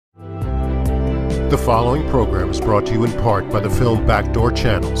The following program is brought to you in part by the film Backdoor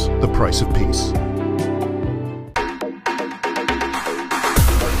Channels, The Price of Peace.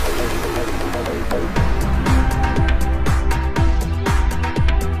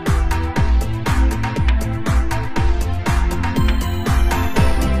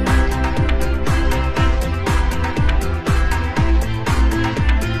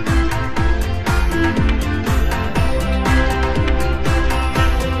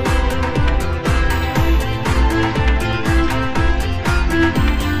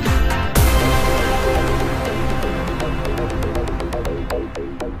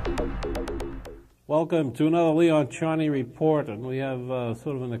 Welcome to another Leon Charney report, and we have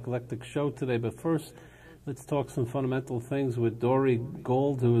sort of an eclectic show today. But first, let's talk some fundamental things with Dore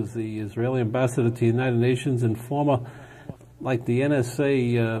Gold, who is the Israeli ambassador to the United Nations and former, like the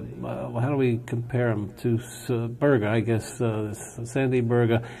NSA, how do we compare him to Berger, I guess, Sandy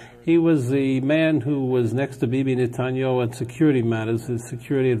Berger. He was the man who was next to Bibi Netanyahu on security matters, his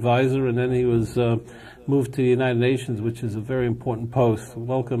security advisor, and then he was moved to the United Nations, which is a very important post.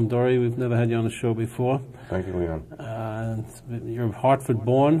 Welcome, Dore. We've never had you on the show before. Thank you, Leon. You're Hartford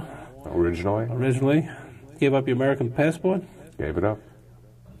born. Originally. Gave up your American passport? Gave it up.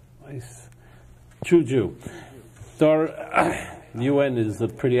 Nice. True Jew. Dore, the UN is a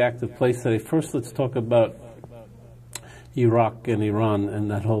pretty active place today. First, let's talk about Iraq and Iran and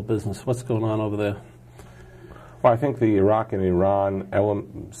that whole business. What's going on over there? Well, I think the Iraq and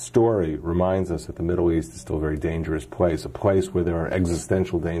Iran story reminds us that the Middle East is still a very dangerous place, a place where there are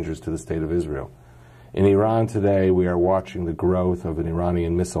existential dangers to the state of Israel. In Iran today, we are watching the growth of an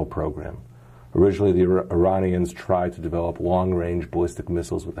Iranian missile program. Originally, the Iranians tried to develop long-range ballistic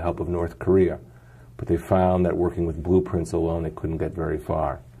missiles with the help of North Korea, but they found that working with blueprints alone, they couldn't get very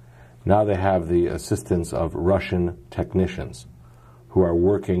far. Now they have the assistance of Russian technicians who are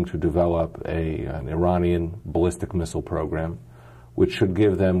working to develop an Iranian ballistic missile program, which should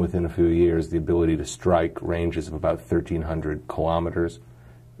give them, within a few years, the ability to strike ranges of about 1,300 kilometers,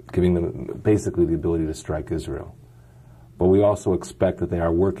 giving them basically the ability to strike Israel. But we also expect that they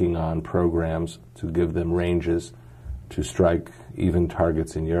are working on programs to give them ranges to strike even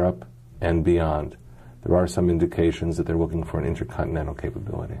targets in Europe and beyond. There are some indications that they're looking for an intercontinental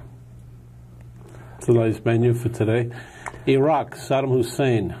capability. It's a nice menu for today. Iraq, Saddam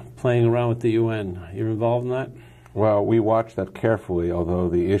Hussein playing around with the UN. You're involved in that? Well, we watch that carefully, although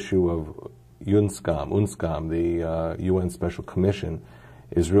the issue of UNSCOM, the UN Special Commission,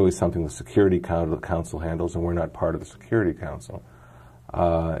 is really something the Security Council handles, and we're not part of the Security Council.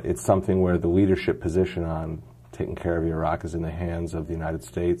 It's something where the leadership position on taking care of Iraq is in the hands of the United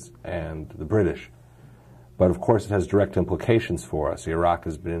States and the British. But of course it has direct implications for us. Iraq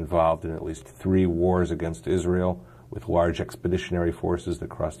has been involved in at least 3 wars against Israel with large expeditionary forces that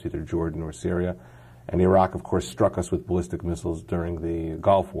crossed either Jordan or Syria. And Iraq, of course, struck us with ballistic missiles during the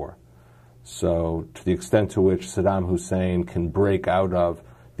Gulf War. So to the extent to which Saddam Hussein can break out of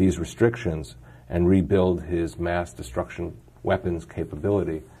these restrictions and rebuild his mass destruction weapons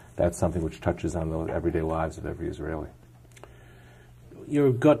capability, that's something which touches on the everyday lives of every Israeli.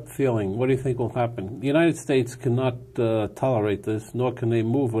 Your gut feeling, what do you think will happen? The United States cannot tolerate this, nor can they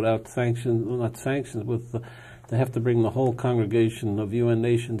move without sanctions, not sanctions, they have to bring the whole congregation of UN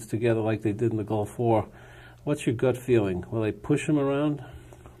nations together like they did in the Gulf War. What's your gut feeling? Will they push them around?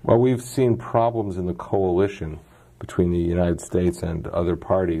 Well, we've seen problems in the coalition between the United States and other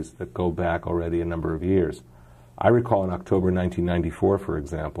parties that go back already a number of years. I recall in October 1994, for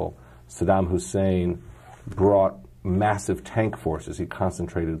example, Saddam Hussein brought massive tank forces. He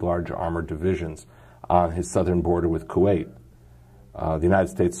concentrated large armored divisions on his southern border with Kuwait. The United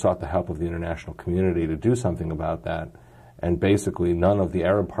States sought the help of the international community to do something about that, and basically none of the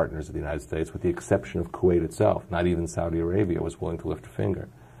Arab partners of the United States, with the exception of Kuwait itself, not even Saudi Arabia, was willing to lift a finger.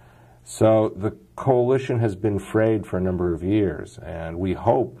 So the coalition has been frayed for a number of years, and we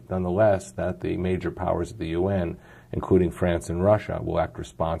hope, nonetheless, that the major powers of the UN, including France and Russia, will act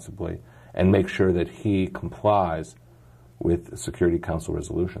responsibly and make sure that he complies with Security Council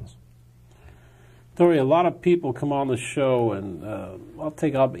resolutions. Dore, a lot of people come on the show, and I'll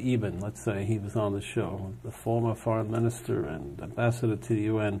take Ab Eben, let's say he was on the show, the former foreign minister and ambassador to the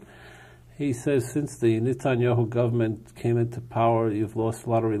UN. He says since the Netanyahu government came into power, you've lost a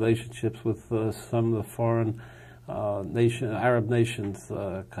lot of relationships with some of the foreign Arab nations,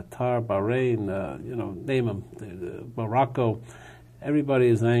 Qatar, Bahrain, name them, Morocco. Everybody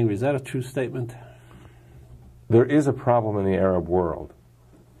is angry. Is that a true statement? There is a problem in the Arab world.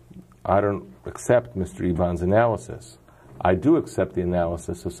 I don't accept Mr. Eban's analysis. I do accept the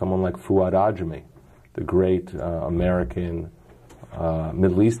analysis of someone like Fuad Ajami, the great American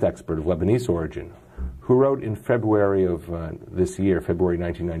Middle East expert of Lebanese origin, who wrote in February of this year, February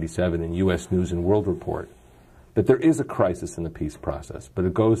 1997, in U.S. News and World Report, that there is a crisis in the peace process, but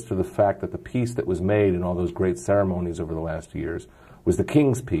it goes to the fact that the peace that was made in all those great ceremonies over the last years was the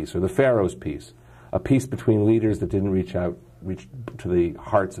king's peace or the pharaoh's peace, a peace between leaders that didn't reach to the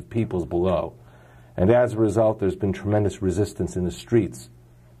hearts of peoples below. And as a result, there's been tremendous resistance in the streets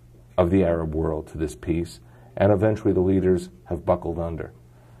of the Arab world to this peace, and eventually the leaders have buckled under.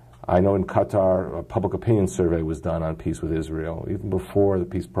 I know in Qatar, a public opinion survey was done on peace with Israel, even before the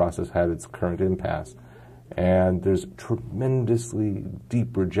peace process had its current impasse. And there's tremendously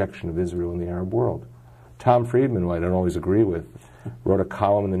deep rejection of Israel in the Arab world. Tom Friedman, who I don't always agree with, wrote a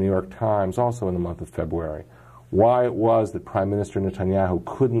column in the New York Times, also in the month of February, why it was that Prime Minister Netanyahu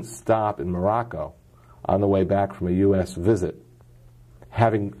couldn't stop in Morocco on the way back from a U.S. visit,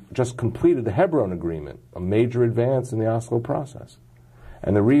 having just completed the Hebron Agreement, a major advance in the Oslo process.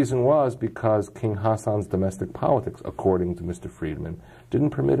 And the reason was because King Hassan's domestic politics, according to Mr. Friedman, didn't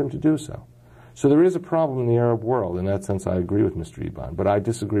permit him to do so. So there is a problem in the Arab world. In that sense, I agree with Mr. Eban, but I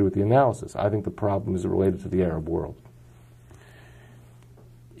disagree with the analysis. I think the problem is related to the Arab world.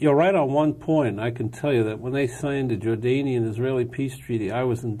 You're right on one point. I can tell you that when they signed the Jordanian-Israeli peace treaty, I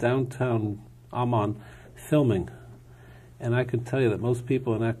was in downtown Amman filming. And I can tell you that most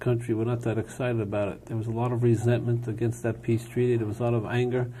people in that country were not that excited about it. There was a lot of resentment against that peace treaty. There was a lot of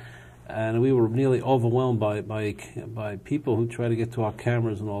anger. And we were nearly overwhelmed by people who tried to get to our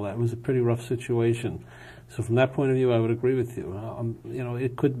cameras and all that. It was a pretty rough situation. So from that point of view, I would agree with you. You know,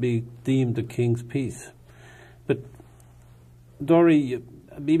 it could be deemed a king's peace. But, Dore,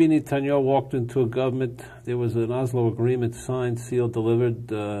 Bibi Netanyahu walked into a government. There was an Oslo agreement signed, sealed,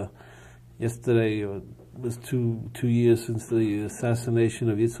 delivered. Yesterday was two years since the assassination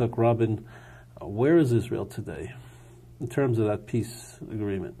of Yitzhak Rabin. Where is Israel today in terms of that peace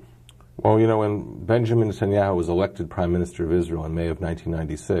agreement? Well, you know, when Benjamin Netanyahu was elected Prime Minister of Israel in May of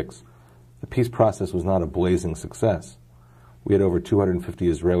 1996, the peace process was not a blazing success. We had over 250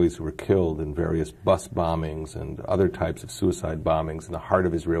 Israelis who were killed in various bus bombings and other types of suicide bombings in the heart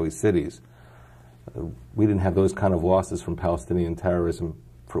of Israeli cities. We didn't have those kind of losses from Palestinian terrorism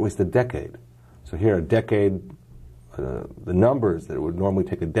for at least a decade. So here, a decade, the numbers that it would normally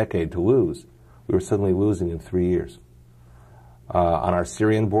take a decade to lose, we were suddenly losing in 3 years. On our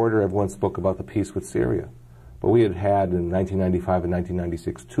Syrian border, everyone spoke about the peace with Syria. But we had in 1995 and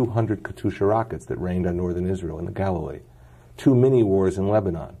 1996, 200 Katyusha rockets that rained on northern Israel in the Galilee, 2 mini-wars in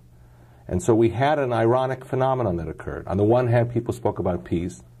Lebanon. And so we had an ironic phenomenon that occurred. On the one hand, people spoke about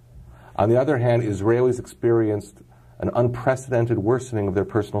peace. On the other hand, Israelis experienced an unprecedented worsening of their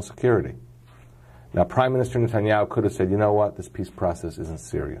personal security. Now, Prime Minister Netanyahu could have said, you know what, this peace process isn't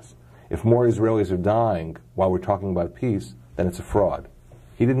serious. If more Israelis are dying while we're talking about peace, then it's a fraud.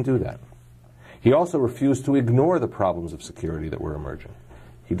 He didn't do that. He also refused to ignore the problems of security that were emerging.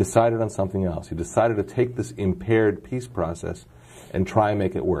 He decided on something else. He decided to take this impaired peace process and try and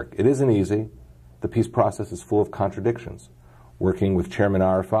make it work. It isn't easy. The peace process is full of contradictions. Working with Chairman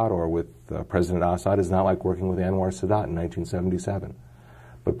Arafat or with President Assad is not like working with Anwar Sadat in 1977.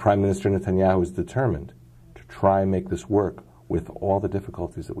 But Prime Minister Netanyahu is determined to try and make this work with all the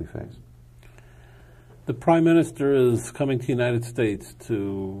difficulties that we face. The Prime Minister is coming to the United States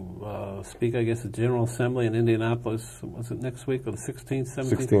to speak, I guess, at the General Assembly in Indianapolis. Was it next week or the 16th,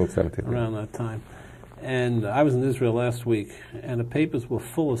 17th? 16th, 17th. Around that time. And I was in Israel last week, and the papers were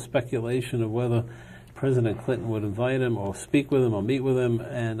full of speculation of whether President Clinton would invite him or speak with him or meet with him,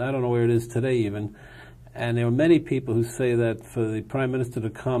 and I don't know where it is today even. And there are many people who say that for the Prime Minister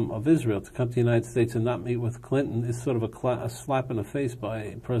of Israel to come to the United States and not meet with Clinton is sort of a slap in the face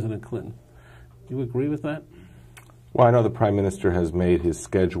by President Clinton. Do you agree with that? Well, I know the Prime Minister has made his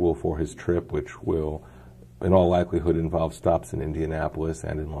schedule for his trip, which will, in all likelihood, involve stops in Indianapolis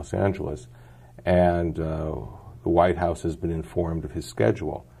and in Los Angeles. And the White House has been informed of his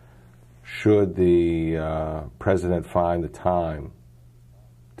schedule. Should the President find the time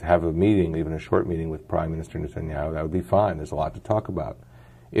to have a meeting, even a short meeting with Prime Minister Netanyahu, that would be fine. There's a lot to talk about.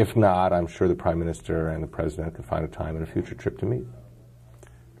 If not, I'm sure the Prime Minister and the President could find a time in a future trip to meet.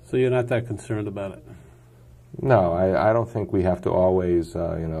 So you're not that concerned about it? No, I don't think we have to always,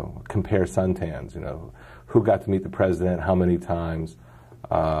 compare suntans. Who got to meet the President, how many times.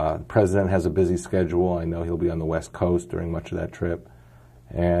 The President has a busy schedule. I know he'll be on the West Coast during much of that trip.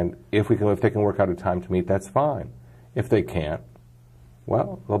 And if they can work out a time to meet, that's fine. If they can't,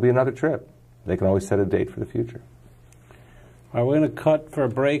 well, there'll be another trip. They can always set a date for the future. All right, we're going to cut for a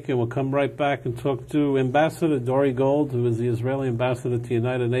break, and we'll come right back and talk to Ambassador Dore Gold, who is the Israeli ambassador to the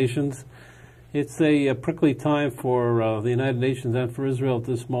United Nations. It's a prickly time for the United Nations and for Israel at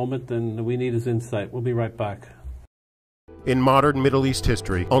this moment, and we need his insight. We'll be right back. In modern Middle East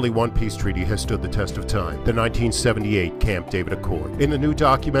history, only one peace treaty has stood the test of time, the 1978 Camp David Accord. In the new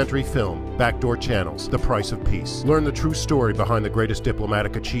documentary film, Backdoor Channels, The Price of Peace, learn the true story behind the greatest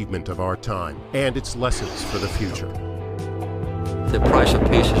diplomatic achievement of our time and its lessons for the future. The price of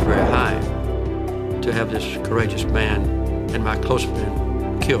peace is very high to have this courageous man and my close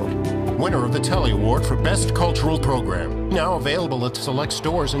friend killed. Winner of the Telly Award for Best Cultural Program. Now available at select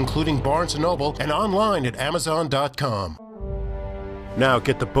stores including Barnes & Noble and online at Amazon.com. Now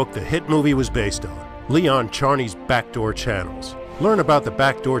get the book the hit movie was based on, Leon Charney's Backdoor Channels. Learn about the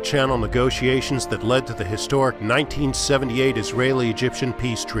backdoor channel negotiations that led to the historic 1978 Israeli-Egyptian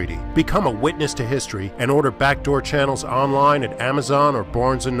peace treaty. Become a witness to history and order Backdoor Channels online at Amazon or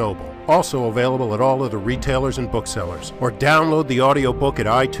Barnes & Noble. Also available at all other retailers and booksellers. Or download the audiobook at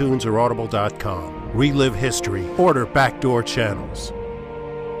iTunes or Audible.com. Relive history. Order Backdoor Channels.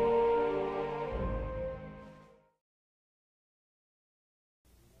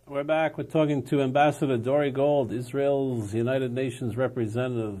 We're back. We're talking to Ambassador Dore Gold, Israel's United Nations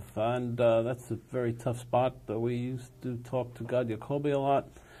representative, and that's a very tough spot. We used to talk to Gad Jacoby a lot.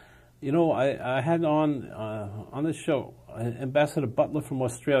 You know, I had on this show Ambassador Butler from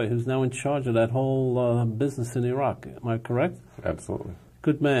Australia, who's now in charge of that whole business in Iraq. Am I correct? Absolutely.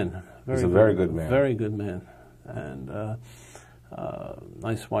 Good man. He's a very good man. Very good man, and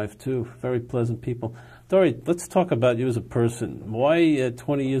nice wife too. Very pleasant people. Dore, let's talk about you as a person. Why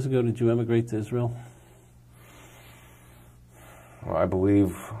 20 years ago did you emigrate to Israel? Well, I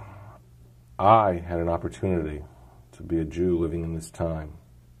believe I had an opportunity to be a Jew living in this time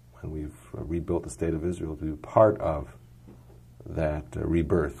when we've rebuilt the state of Israel, to be part of that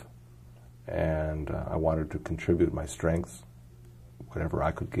rebirth. And I wanted to contribute my strengths, whatever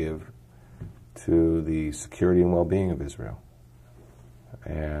I could give, to the security and well-being of Israel.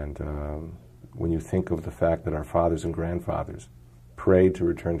 And when you think of the fact that our fathers and grandfathers prayed to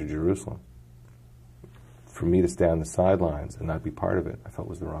return to Jerusalem, for me to stay on the sidelines and not be part of it, I felt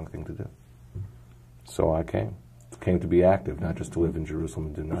was the wrong thing to do. So I came to be active, not just to live in Jerusalem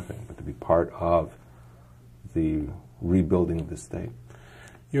and do nothing, but to be part of the rebuilding of the state.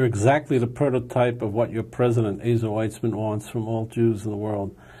 You're exactly the prototype of what your president, Ezer Weitzman, wants from all Jews in the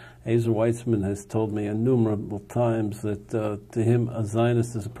world. Ezer Weitzman has told me innumerable times that to him, a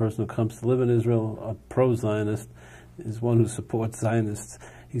Zionist is a person who comes to live in Israel. A pro-Zionist is one who supports Zionists.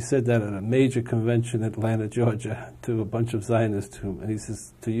 He said that at a major convention in Atlanta, Georgia, to a bunch of Zionists. And he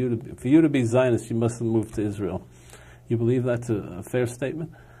says, for you to be Zionist, you must move to Israel. You believe that's a fair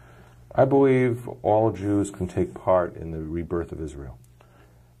statement? I believe all Jews can take part in the rebirth of Israel.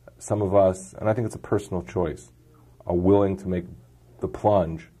 Some of us, and I think it's a personal choice, are willing to make the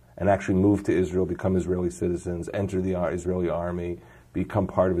plunge and actually move to Israel, become Israeli citizens, enter the Israeli army, become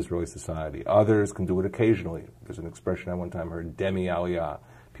part of Israeli society. Others can do it occasionally. There's an expression I one time heard, demi aliyah.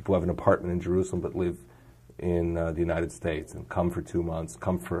 People have an apartment in Jerusalem but live in the United States and come for 2 months,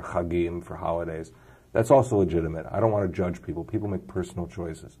 come for chagim, for holidays. That's also legitimate. I don't want to judge people. People make personal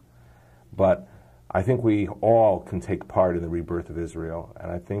choices. But I think we all can take part in the rebirth of Israel,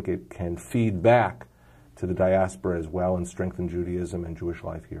 and I think it can feed back to the diaspora as well and strengthen Judaism and Jewish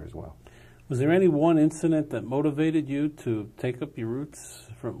life here as well. Was there any one incident that motivated you to take up your roots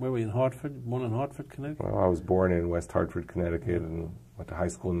from, where were you, in Hartford, born in Hartford, Connecticut? Well, I was born in West Hartford, Connecticut, and went to high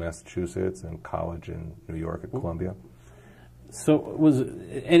school in Massachusetts and college in New York at Columbia. So was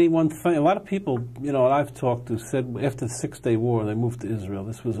anyone thing, a lot of people, you know, I've talked to said after the Six-Day War they moved to Israel.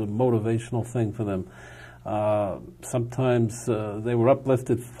 This was a motivational thing for them. Sometimes they were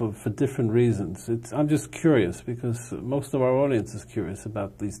uplifted for different reasons. I'm just curious because most of our audience is curious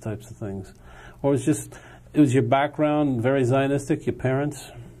about these types of things. Or it was your background very Zionistic, your parents?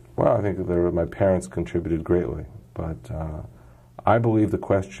 Well, I think my parents contributed greatly, but I believe the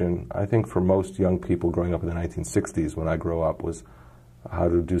question, I think for most young people growing up in the 1960s when I grew up, was how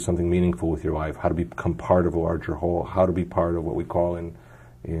to do something meaningful with your life, how to become part of a larger whole, how to be part of what we call in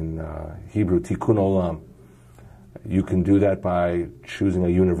Hebrew, tikkun olam. You can do that by choosing a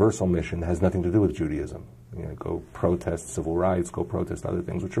universal mission that has nothing to do with Judaism. You know, go protest civil rights, go protest other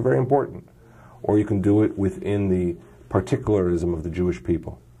things, which are very important. Or you can do it within the particularism of the Jewish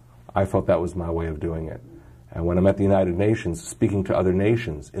people. I felt that was my way of doing it. And when I'm at the United Nations, speaking to other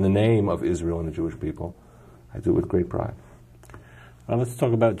nations in the name of Israel and the Jewish people, I do it with great pride. Well, let's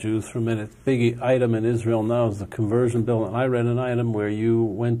talk about Jews for a minute. Big item in Israel now is the conversion bill. And I read an item where you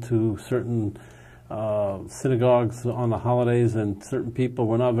went to certain synagogues on the holidays, and certain people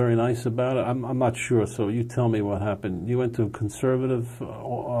were not very nice about it. I'm not sure, so you tell me what happened. You went to a conservative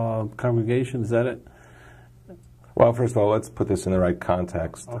congregation, is that it? Well, first of all, let's put this in the right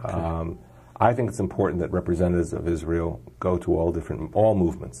context. Okay. I think it's important that representatives of Israel go to all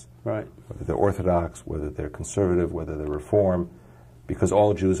movements, right? Whether they're Orthodox, whether they're conservative, whether they're Reform, because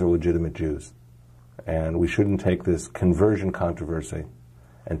all Jews are legitimate Jews. And we shouldn't take this conversion controversy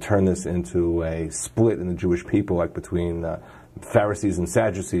and turn this into a split in the Jewish people, like between Pharisees and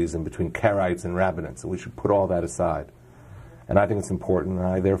Sadducees and between Karaites and Rabbinites. And we should put all that aside. And I think it's important, and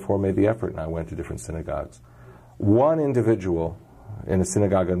I therefore made the effort, and I went to different synagogues. One individual in a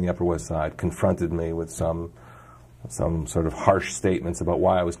synagogue on the Upper West Side confronted me with some sort of harsh statements about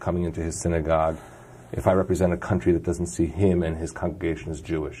why I was coming into his synagogue if I represent a country that doesn't see him and his congregation as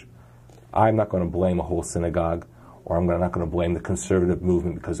Jewish. I'm not going to blame a whole synagogue, or I'm not going to blame the conservative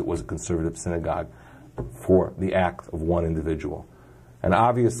movement because it was a conservative synagogue for the act of one individual. And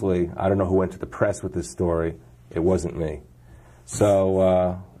obviously, I don't know who went to the press with this story. It wasn't me.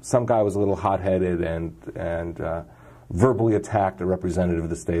 So some guy was a little hot-headed and verbally attacked a representative of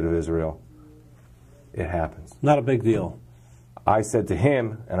the State of Israel. It happens. Not a big deal. I said to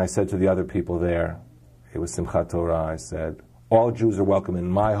him, and I said to the other people there, it was Simchat Torah, I said, all Jews are welcome in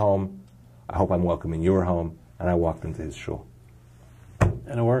my home. I hope I'm welcome in your home. And I walked into his shul.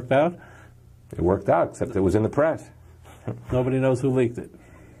 And it worked out? It worked out, except it was in the press. Nobody knows who leaked it.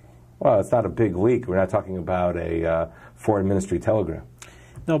 Well, it's not a big leak. We're not talking about a foreign ministry telegram.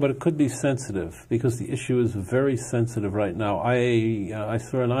 No, but it could be sensitive, because the issue is very sensitive right now. I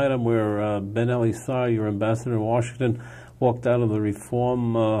saw an item where Ben Elissar, your ambassador in Washington, walked out of the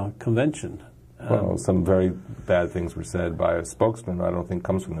Reform convention. Well, some very bad things were said by a spokesman I don't think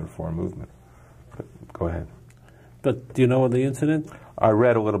comes from the Reform movement. But go ahead. But do you know of the incident? I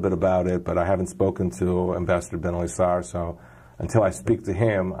read a little bit about it, but I haven't spoken to Ambassador Ben Elissar, so until I speak to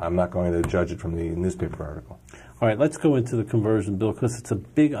him, I'm not going to judge it from the newspaper article. All right, let's go into the conversion bill, because it's a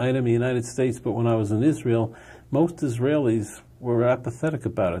big item in the United States, but when I was in Israel, most Israelis were apathetic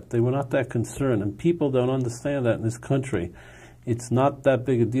about it. They were not that concerned, and people don't understand that in this country. It's not that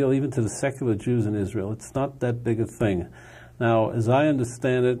big a deal, even to the secular Jews in Israel. It's not that big a thing. Now, as I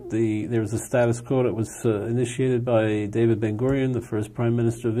understand it, there was a status quo that was initiated by David Ben-Gurion, the first prime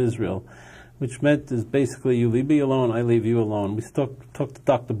minister of Israel, which meant is basically you leave me alone, I leave you alone. We talked to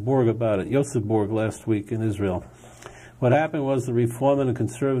Dr. Borg about it, Yosef Borg, last week in Israel. What happened was the Reform and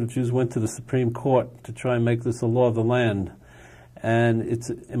conservative Jews went to the Supreme Court to try and make this a law of the land. And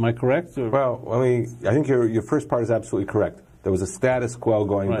am I correct? Or? Well, I think your first part is absolutely correct. There was a status quo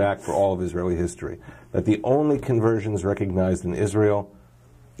going back for all of Israeli history, that the only conversions recognized in Israel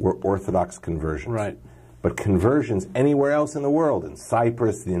were Orthodox conversions. Right. But conversions anywhere else in the world, in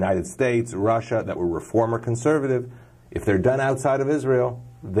Cyprus, the United States, Russia, that were Reform or conservative, if they're done outside of Israel,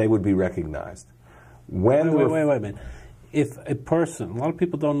 they would be recognized. Wait a minute. If a person, a lot of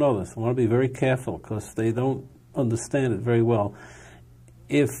people don't know this, I want to be very careful because they don't understand it very well.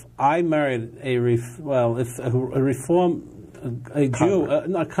 If I married a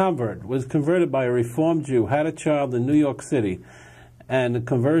convert, was converted by a Reformed Jew, had a child in New York City, and the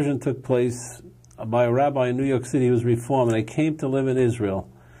conversion took place by a rabbi in New York City who was Reformed, and they came to live in Israel,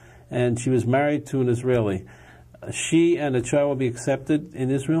 and she was married to an Israeli, she and the child will be accepted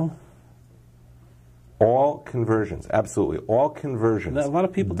in Israel? All conversions, absolutely, all conversions a lot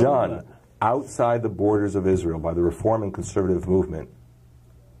of people don't know that. Outside the borders of Israel by the Reform and conservative movement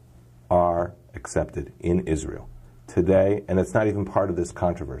are accepted in Israel today, and it's not even part of this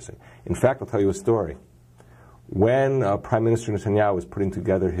controversy. In fact, I'll tell you a story. When Prime Minister Netanyahu was putting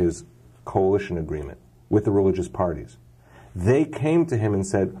together his coalition agreement with the religious parties, they came to him and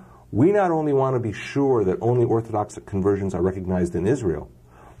said, we not only want to be sure that only Orthodox conversions are recognized in Israel,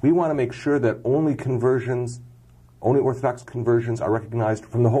 we want to make sure that only Orthodox conversions are recognized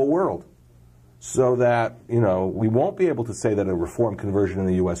from the whole world, so that, we won't be able to say that a Reform conversion in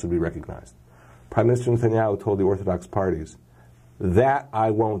the U.S. would be recognized. Prime Minister Netanyahu told the Orthodox parties, that I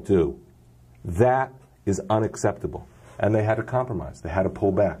won't do. That is unacceptable. And they had to compromise. They had to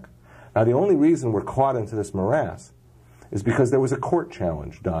pull back. Now, the only reason we're caught into this morass is because there was a court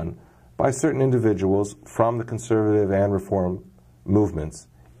challenge done by certain individuals from the conservative and Reform movements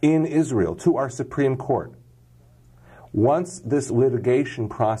in Israel to our Supreme Court. Once this litigation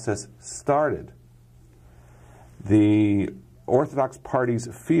process started, the Orthodox parties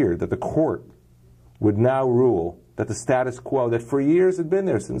feared that the court would now rule that the status quo that for years had been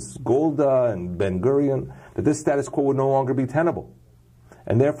there since Golda and Ben-Gurion, that this status quo would no longer be tenable.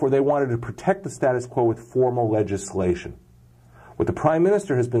 And therefore they wanted to protect the status quo with formal legislation. What the Prime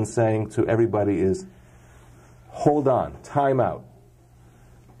Minister has been saying to everybody is, hold on, time out.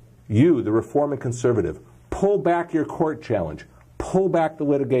 You, the Reform and Conservative, pull back your court challenge. Pull back the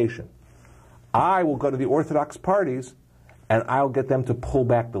litigation. I will go to the Orthodox parties and I'll get them to pull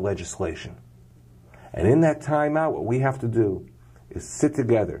back the legislation. And in that timeout, what we have to do is sit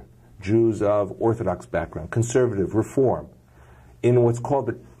together, Jews of Orthodox background, conservative, reform, in what's called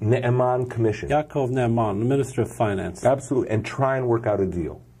the Ne'eman Commission. Yaakov Ne'eman, the Minister of Finance. Absolutely, and try and work out a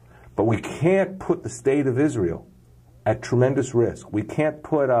deal. But we can't put the state of Israel at tremendous risk. We can't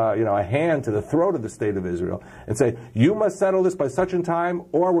put a hand to the throat of the state of Israel and say, you must settle this by such a time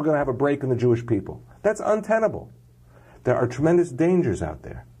or we're going to have a break in the Jewish people. That's untenable. There are tremendous dangers out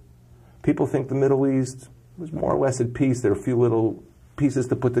there. People think the Middle East was more or less at peace. There are a few little pieces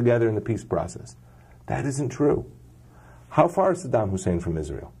to put together in the peace process. That isn't true. How far is Saddam Hussein from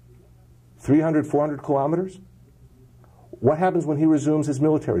Israel? 300, 400 kilometers? What happens when he resumes his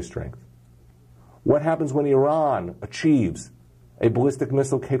military strength? What happens when Iran achieves a ballistic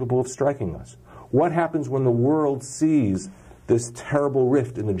missile capable of striking us? What happens when the world sees this terrible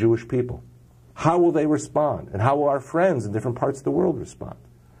rift in the Jewish people? How will they respond? And how will our friends in different parts of the world respond?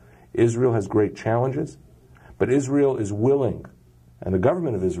 Israel has great challenges, but Israel is willing, and the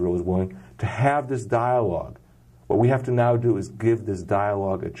government of Israel is willing, to have this dialogue. What we have to now do is give this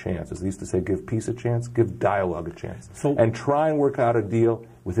dialogue a chance. As they used to say, give peace a chance, give dialogue a chance. And try and work out a deal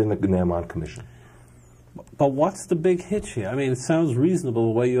within the Ne'eman Commission. But what's the big hitch here? I mean, it sounds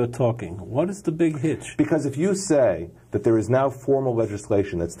reasonable the way you're talking. What is the big hitch? Because if you say that there is now formal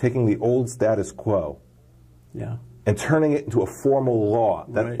legislation that's taking the old status quo and turning it into a formal law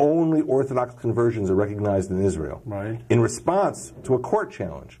that only Orthodox conversions are recognized in Israel in response to a court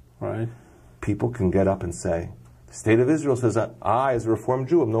challenge, people can get up and say, the state of Israel says, I, as a Reformed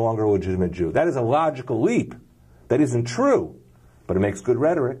Jew, am no longer a legitimate Jew. That is a logical leap. That isn't true, but it makes good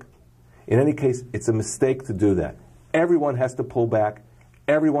rhetoric. In any case, it's a mistake to do that. Everyone has to pull back.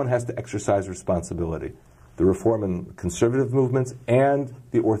 Everyone has to exercise responsibility. The Reform and Conservative movements and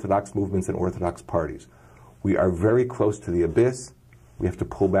the Orthodox movements and Orthodox parties. We are very close to the abyss. We have to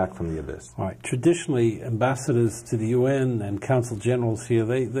pull back from the abyss. All right. Traditionally, ambassadors to the UN and consul generals here,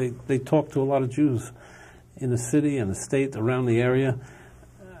 they talk to a lot of Jews in the city and the state around the area.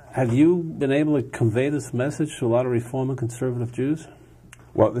 Have you been able to convey this message to a lot of Reform and Conservative Jews?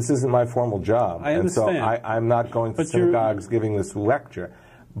 Well, this isn't my formal job. I understand. And so I'm not going to synagogues giving this lecture.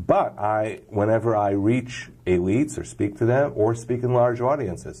 But whenever I reach elites or speak to them or speak in large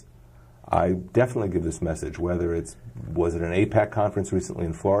audiences, I definitely give this message, whether was it an APAC conference recently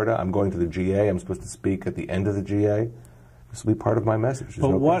in Florida? I'm going to the GA. I'm supposed to speak at the end of the GA. This will be part of my message. But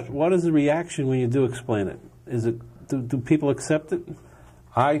what is the reaction when you do explain it? Do people accept it?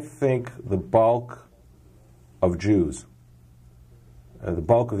 I think the bulk of Jews, the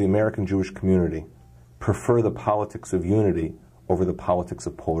bulk of the American Jewish community, prefer the politics of unity over the politics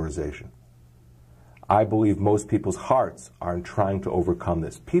of polarization. I believe most people's hearts are in trying to overcome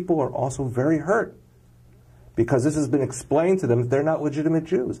this. People are also very hurt because this has been explained to them that they're not legitimate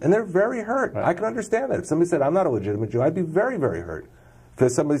Jews. And they're very hurt. I can understand that. If somebody said, I'm not a legitimate Jew, I'd be very, very hurt.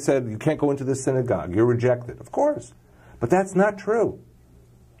 If somebody said, you can't go into this synagogue, you're rejected. Of course. But that's not true.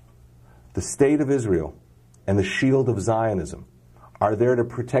 The state of Israel and the shield of Zionism are there to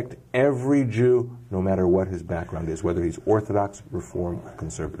protect every Jew, no matter what his background is, whether he's Orthodox, Reform, or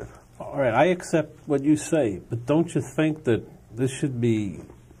Conservative. All right, I accept what you say, but don't you think that this should be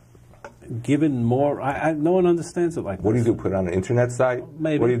given more? No one understands it like this. What do you do, put it on an internet site?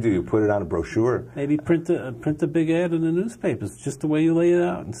 Maybe. What do? You put it on a brochure? Maybe print a big ad in the newspapers, just the way you lay it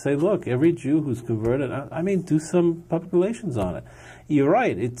out, and say, look, every Jew who's converted, do some public relations on it. You're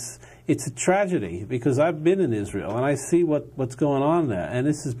right, it's a tragedy, because I've been in Israel, and I see what's going on there, and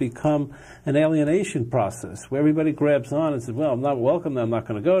this has become an alienation process, where everybody grabs on and says, well, I'm not welcome there, I'm not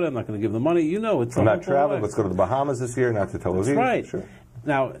going to go there, I'm not going to give them money. It's I'm not traveling, let's go to the Bahamas this year, not to Tel Aviv. That's right. Sure.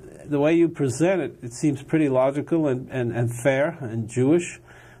 Now, the way you present it, it seems pretty logical and fair and Jewish.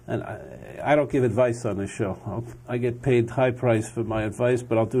 And I don't give advice on this show. I get paid high price for my advice,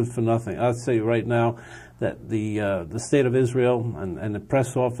 but I'll do it for nothing. I'll say right now that the State of Israel and the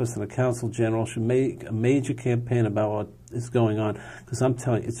press office and the Consul General should make a major campaign about what is going on, because I'm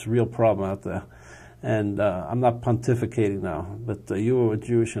telling you, it's a real problem out there. And I'm not pontificating now, but you are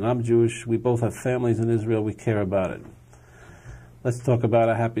Jewish and I'm Jewish. We both have families in Israel. We care about it. Let's talk about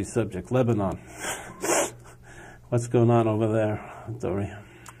a happy subject, Lebanon. What's going on over there, Dore?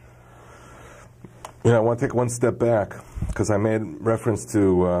 I want to take one step back, because I made reference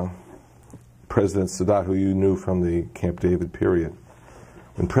to President Sadat, who you knew from the Camp David period.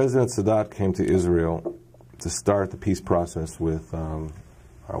 When President Sadat came to Israel to start the peace process with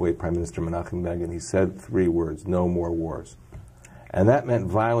our late Prime Minister Menachem Begin, he said 3 words: no more wars. And that meant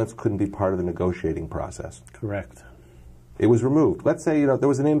violence couldn't be part of the negotiating process. Correct. It was removed. Let's say, there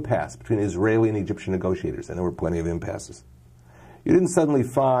was an impasse between Israeli and Egyptian negotiators, and there were plenty of impasses. You didn't suddenly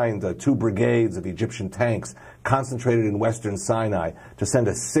find 2 brigades of Egyptian tanks concentrated in western Sinai to send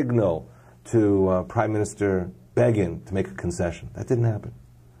a signal to Prime Minister Begin to make a concession. That didn't happen.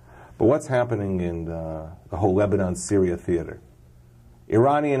 But what's happening in the whole Lebanon-Syria theater?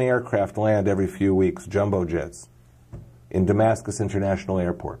 Iranian aircraft land every few weeks, jumbo jets, in Damascus International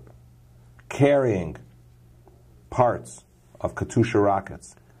Airport, carrying parts of Katyusha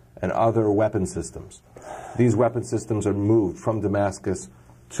rockets and other weapon systems. These weapon systems are moved from Damascus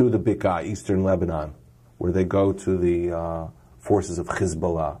to the Bekaa, eastern Lebanon, where they go to the forces of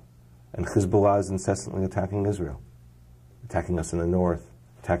Hezbollah. And Hezbollah is incessantly attacking Israel, attacking us in the north,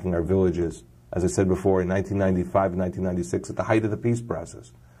 attacking our villages. As I said before, in 1995 and 1996, at the height of the peace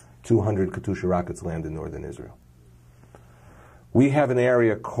process, 200 Katyusha rockets land in northern Israel. We have an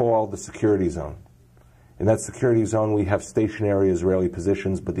area called the security zone. In that security zone, we have stationary Israeli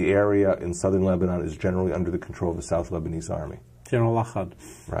positions, but the area in southern Lebanon is generally under the control of the South Lebanese Army. General Achad.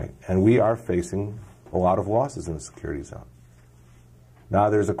 Right. And we are facing a lot of losses in the security zone. Now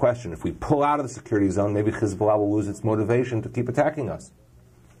there's a question. If we pull out of the security zone, maybe Hezbollah will lose its motivation to keep attacking us.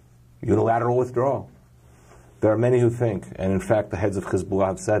 Unilateral withdrawal. There are many who think, and in fact the heads of Hezbollah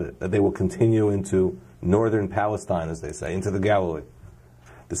have said it, that they will continue into northern Palestine, as they say, into the Galilee.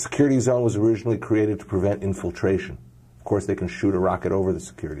 The security zone was originally created to prevent infiltration. Of course, they can shoot a rocket over the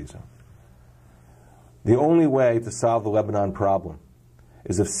security zone. The only way to solve the Lebanon problem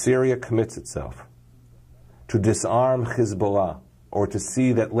is if Syria commits itself to disarm Hezbollah, or to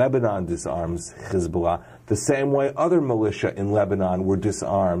see that Lebanon disarms Hezbollah, the same way other militia in Lebanon were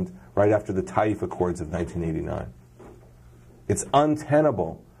disarmed right after the Taif Accords of 1989. It's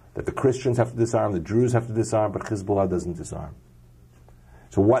untenable that the Christians have to disarm, the Druze have to disarm, but Hezbollah doesn't disarm.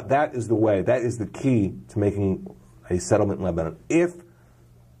 So that is the way, that is the key to making a settlement in Lebanon. If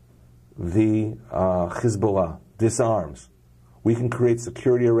the Hezbollah disarms, we can create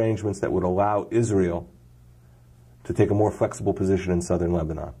security arrangements that would allow Israel to take a more flexible position in southern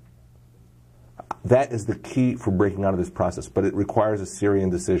Lebanon. That is the key for breaking out of this process, but it requires a Syrian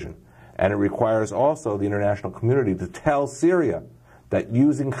decision. And it requires also the international community to tell Syria that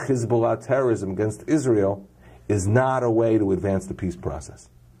using Hezbollah terrorism against Israel is not a way to advance the peace process.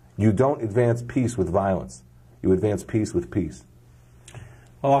 You don't advance peace with violence. You advance peace with peace.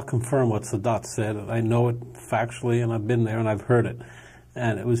 Well, I'll confirm what Sadat said. I know it factually, and I've been there, and I've heard it.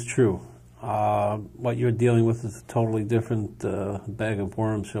 And it was true. What you're dealing with is a totally different bag of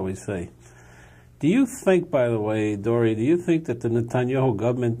worms, shall we say. Do you think, by the way, Dore, do you think that the Netanyahu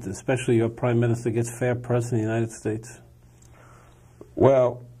government, especially your prime minister, gets fair press in the United States?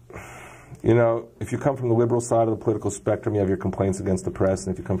 Well, if you come from the liberal side of the political spectrum, you have your complaints against the press,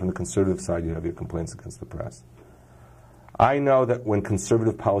 and if you come from the conservative side, you have your complaints against the press. I know that when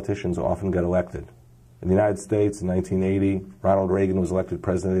conservative politicians often get elected, in the United States in 1980, Ronald Reagan was elected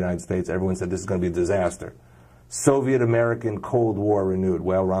president of the United States, everyone said this is going to be a disaster. Soviet-American Cold War renewed.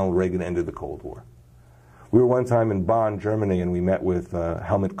 Well, Ronald Reagan ended the Cold War. We were one time in Bonn, Germany, and we met with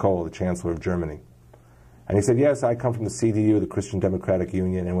Helmut Kohl, the Chancellor of Germany. And he said, yes, I come from the CDU, the Christian Democratic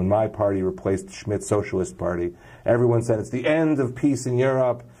Union, and when my party replaced Schmidt's Socialist Party, everyone said it's the end of peace in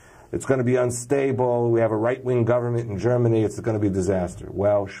Europe, it's going to be unstable, we have a right-wing government in Germany, it's going to be a disaster.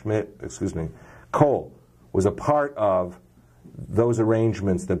 Well, Kohl was a part of those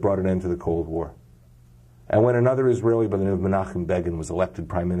arrangements that brought an end to the Cold War. And when another Israeli by the name of Menachem Begin was elected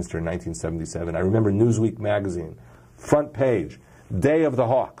prime minister in 1977, I remember Newsweek magazine, front page, Day of the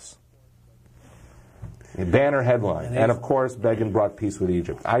Hawks, a banner headline. And of course, Begin brought peace with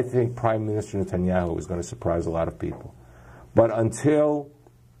Egypt. I think Prime Minister Netanyahu is going to surprise a lot of people. But until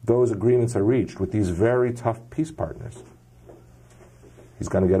those agreements are reached with these very tough peace partners, he's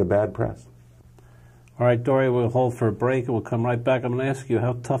going to get a bad press. All right, Dore, we'll hold for a break and we'll come right back. I'm going to ask you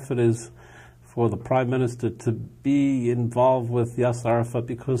how tough it is for the Prime Minister to be involved with Yasser Arafat,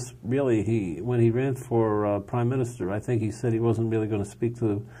 because really, when he ran for Prime Minister, I think he said he wasn't really going to speak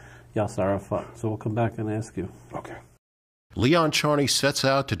to Yasser Arafat. So we'll come back and ask you. Okay. Leon Charney sets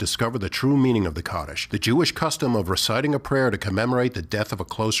out to discover the true meaning of the Kaddish, the Jewish custom of reciting a prayer to commemorate the death of a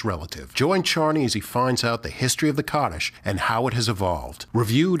close relative. Join Charney as he finds out the history of the Kaddish and how it has evolved.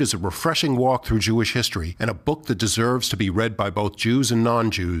 Reviewed as a refreshing walk through Jewish history and a book that deserves to be read by both Jews and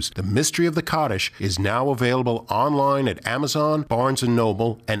non-Jews, The Mystery of the Kaddish is now available online at Amazon, Barnes &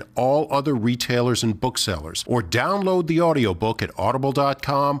 Noble, and all other retailers and booksellers. Or download the audiobook at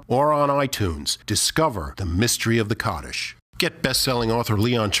audible.com or on iTunes. Discover The Mystery of the Kaddish. Get best-selling author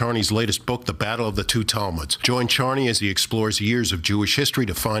Leon Charney's latest book, The Battle of the Two Talmuds. Join Charney as he explores years of Jewish history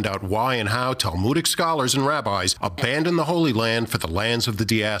to find out why and how Talmudic scholars and rabbis abandoned the Holy Land for the lands of the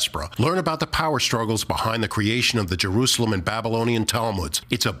diaspora. Learn about the power struggles behind the creation of the Jerusalem and Babylonian Talmuds.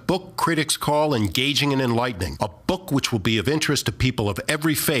 It's a book critics call engaging and enlightening, a book which will be of interest to people of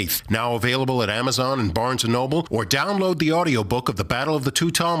every faith. Now available at Amazon and Barnes & Noble, or download the audiobook of The Battle of the Two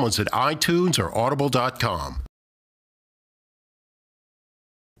Talmuds at iTunes or audible.com.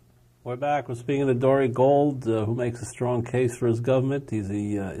 We're back. We're speaking to Dore Gold, who makes a strong case for his government. He's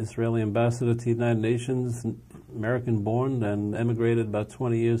the Israeli ambassador to the United Nations, American-born, and emigrated about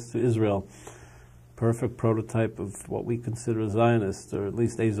 20 years to Israel. Perfect prototype of what we consider a Zionist, or at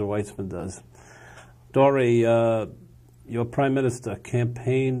least Ezer Weitzman does. Dore, your prime minister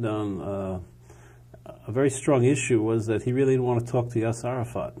campaigned on a very strong issue, was that he really didn't want to talk to Yasser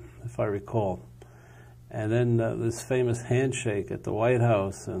Arafat, if I recall. And then this famous handshake at the White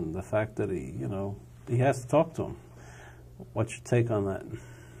House, and the fact that he has to talk to him. What's your take on that?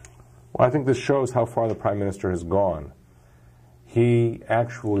 Well, I think this shows how far the Prime Minister has gone. He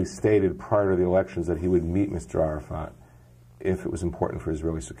actually stated prior to the elections that he would meet Mr. Arafat if it was important for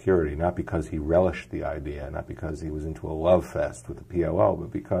Israeli security, not because he relished the idea, not because he was into a love fest with the PLO,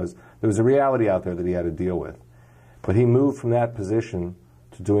 but because there was a reality out there that he had to deal with. But he moved from that position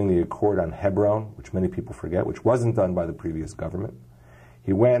to doing the Accord on Hebron, which many people forget, which wasn't done by the previous government.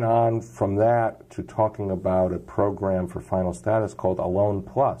 He went on from that to talking about a program for final status called Alon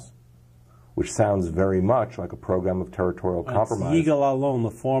Plus, which sounds very much like a program of territorial compromise. Yigal Alon, the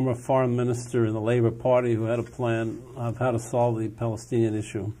former foreign minister in the Labour Party, who had a plan of how to solve the Palestinian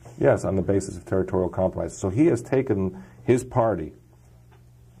issue. Yes, on the basis of territorial compromise. So he has taken his party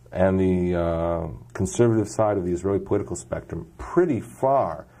and the conservative side of the Israeli political spectrum pretty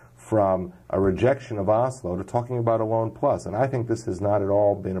far from a rejection of Oslo to talking about Alon Plus. And I think this has not at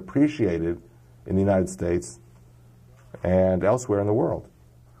all been appreciated in the United States and elsewhere in the world.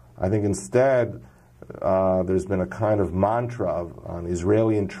 I think instead there's been a kind of mantra on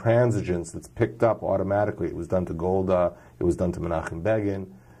Israeli intransigence that's picked up automatically. It was done to Golda, it was done to Menachem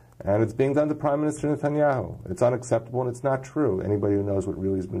Begin, and it's being done to Prime Minister Netanyahu. It's unacceptable and it's not true. Anybody who knows what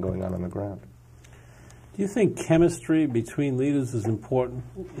really has been going on the ground. Do you think chemistry between leaders is important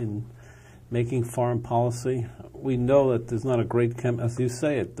in making foreign policy? We know that there's not a great as you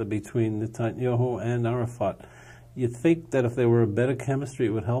say it, between Netanyahu and Arafat. You think that if there were a better chemistry, it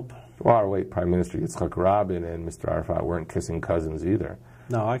would help? Well, our late Prime Minister Yitzhak Rabin and Mr. Arafat weren't kissing cousins either.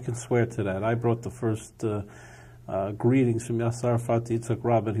 No, I can swear to that. I brought the first greetings from Yasser Arafat to Yitzhak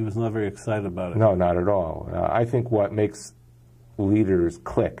Rabin. He was not very excited about it. No, not at all. I think what makes leaders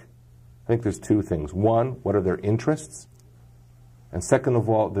click, I think there's two things. One, what are their interests? And second of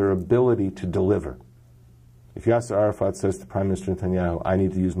all, their ability to deliver. If Yasser Arafat says to Prime Minister Netanyahu, I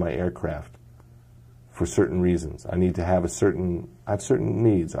need to use my aircraft for certain reasons. I need to have certain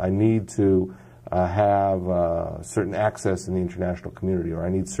needs. I need to have certain access in the international community, or I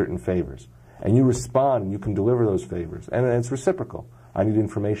need certain favors. And you respond, and you can deliver those favors. And it's reciprocal. I need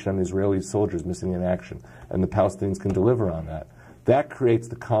information on Israeli soldiers missing in action, and the Palestinians can deliver on that. That creates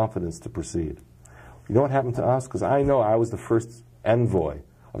the confidence to proceed. You know what happened to us? Because I know I was the first envoy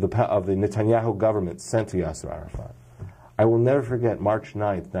of the Netanyahu government sent to Yasser Arafat. I will never forget March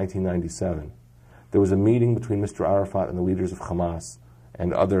 9th, 1997. There was a meeting between Mr. Arafat and the leaders of Hamas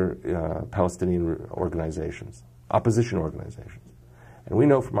and other Palestinian organizations, opposition organizations. And we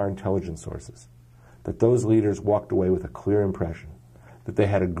know from our intelligence sources that those leaders walked away with a clear impression that they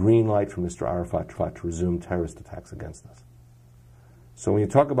had a green light from Mr. Arafat to resume terrorist attacks against us. So when you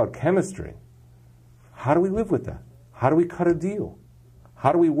talk about chemistry, how do we live with that? How do we cut a deal?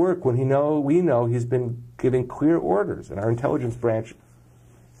 How do we work when we know he's been giving clear orders, and our intelligence branch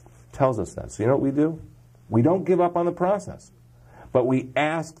tells us that. So you know what we do? We don't give up on the process, but we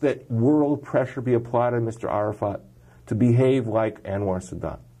ask that world pressure be applied on Mr. Arafat to behave like Anwar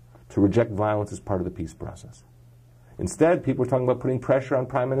Sadat, to reject violence as part of the peace process. Instead, people are talking about putting pressure on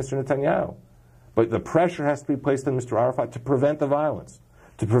Prime Minister Netanyahu. But the pressure has to be placed on Mr. Arafat to prevent the violence,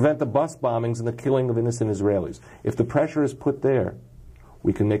 to prevent the bus bombings and the killing of innocent Israelis. If the pressure is put there,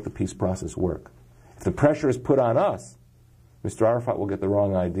 we can make the peace process work. If the pressure is put on us, Mr. Arafat will get the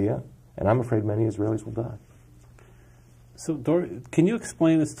wrong idea, and I'm afraid many Israelis will die. So, Dore, can you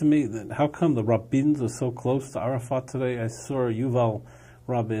explain this to me? That how come the Rabins are so close to Arafat today? I saw Yuval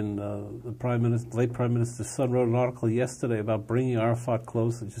Rabin, the late Prime Minister's son, wrote an article yesterday about bringing Arafat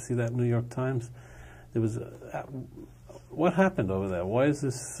closer. Did you see that in New York Times? There was what happened over there? Why is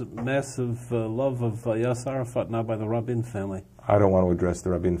this massive love of Yasser Arafat now by the Rabin family? I don't want to address the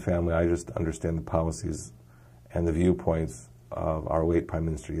Rabin family. I just understand the policies and the viewpoints of our late Prime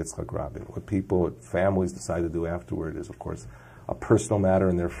Minister Yitzhak Rabin. What people, what families decide to do afterward is, of course, a personal matter,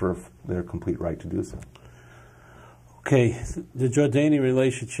 and they're their complete right to do so. Okay, the Jordanian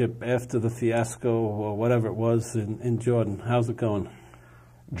relationship after the fiasco or whatever it was in Jordan, how's it going?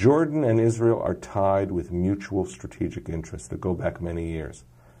 Jordan and Israel are tied with mutual strategic interests that go back many years.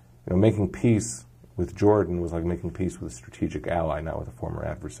 You know, making peace with Jordan was like making peace with a strategic ally, not with a former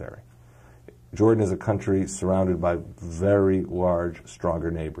adversary. Jordan is a country surrounded by very large,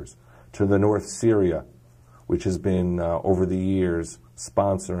 stronger neighbors. To the north, Syria, which has been, over the years,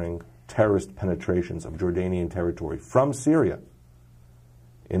 sponsoring terrorist penetrations of Jordanian territory from Syria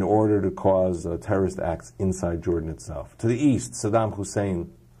in order to cause terrorist acts inside Jordan itself. To the east, Saddam Hussein,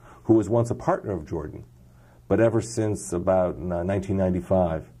 who was once a partner of Jordan, but ever since about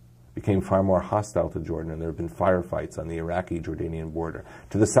 1995, became far more hostile to Jordan, and there have been firefights on the Iraqi-Jordanian border.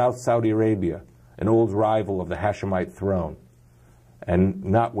 To the south, Saudi Arabia, an old rival of the Hashemite throne, and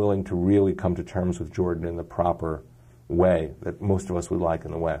not willing to really come to terms with Jordan in the proper way that most of us would like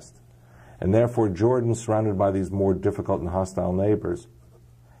in the West. And therefore, Jordan, surrounded by these more difficult and hostile neighbors,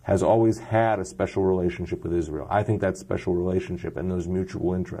 has always had a special relationship with Israel. I think that special relationship and those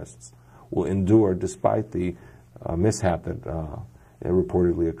mutual interests will endure despite the mishap that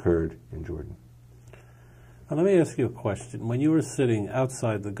reportedly occurred in Jordan. Now, let me ask you a question. When you were sitting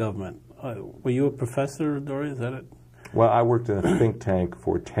outside the government, were you a professor, Dore? Is that it? Well, I worked in a think tank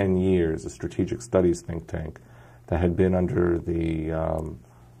for 10 years, a strategic studies think tank that had been under the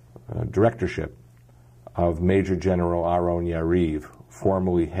directorship of Major General Aharon Yariv,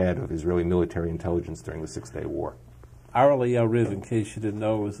 formerly head of Israeli military intelligence during the Six-Day War. Aharon Yariv, in case you didn't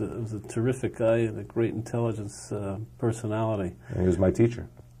know, was a terrific guy and a great intelligence personality. And he was my teacher.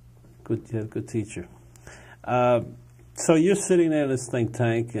 Good teacher. So you're sitting there in this think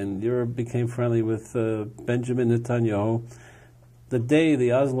tank, and you became friendly with Benjamin Netanyahu. The day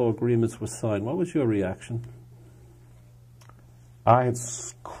the Oslo agreements were signed, what was your reaction? I had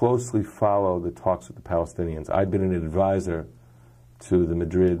closely followed the talks with the Palestinians. I'd been an advisor to the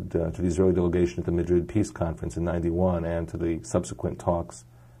Israeli delegation at the Madrid Peace Conference in '91 and to the subsequent talks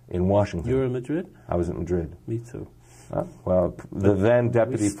in Washington. You were in Madrid? I was in Madrid. Me too. Well, the then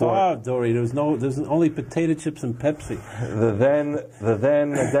deputy foreign... Dore. There's only potato chips and Pepsi. The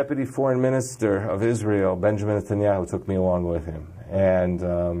then deputy foreign minister of Israel, Benjamin Netanyahu, took me along with him.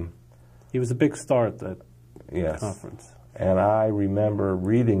 And he was a big star at that conference. And I remember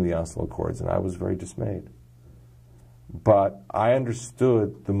reading the Oslo Accords, and I was very dismayed. But I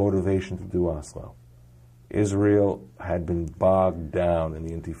understood the motivation to do Oslo. Israel had been bogged down in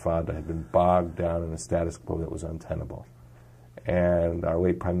the Intifada, had been bogged down in a status quo that was untenable. And our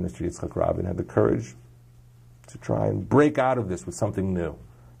late Prime Minister Yitzhak Rabin had the courage to try and break out of this with something new,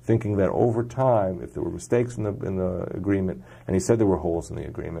 thinking that over time, if there were mistakes in the agreement, and he said there were holes in the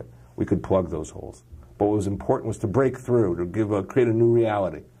agreement, we could plug those holes. But what was important was to break through, to create a new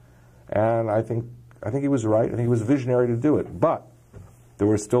reality. And I think he was right. I think he was visionary to do it. But there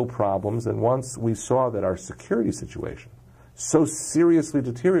were still problems, and once we saw that our security situation so seriously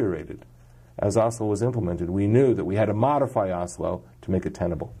deteriorated as Oslo was implemented, we knew that we had to modify Oslo to make it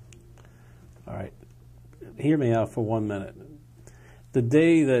tenable. All right. Hear me out for 1 minute. The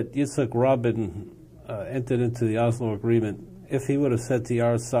day that Yitzhak Rabin entered into the Oslo Agreement, if he would have said to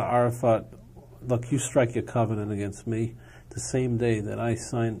Arafat, look, you strike your covenant against me, the same day that I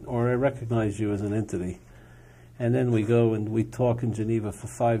sign, or I recognize you as an entity, and then we go and we talk in Geneva for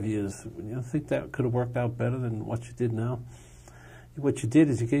 5 years, you think that could have worked out better than what you did now? What you did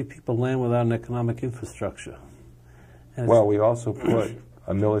is you gave people land without an economic infrastructure. Well, we also put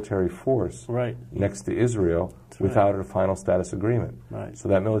a military force next to Israel without a final status agreement. So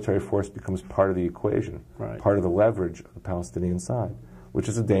that military force becomes part of the equation, part of the leverage of the Palestinian side, which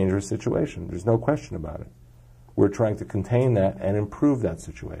is a dangerous situation. There's no question about it. We're trying to contain that and improve that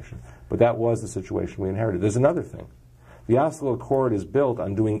situation. But that was the situation we inherited. There's another thing. The Oslo Accord is built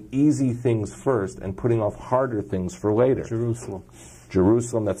on doing easy things first and putting off harder things for later.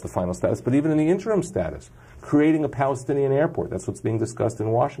 Jerusalem, that's the final status. But even in the interim status, creating a Palestinian airport, that's what's being discussed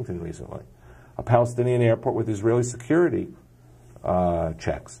in Washington recently. A Palestinian airport with Israeli security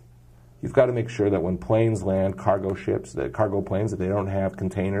checks. You've got to make sure that when planes land, cargo ships, cargo planes, that they don't have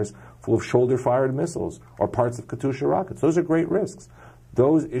containers full of shoulder-fired missiles or parts of Katyusha rockets. Those are great risks.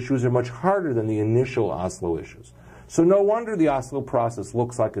 Those issues are much harder than the initial Oslo issues. So no wonder the Oslo process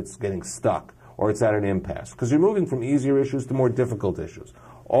looks like it's getting stuck or it's at an impasse, because you're moving from easier issues to more difficult issues.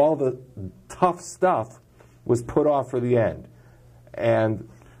 All the tough stuff was put off for the end. And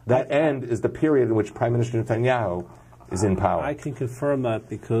that end is the period in which Prime Minister Netanyahu is in power. I can confirm that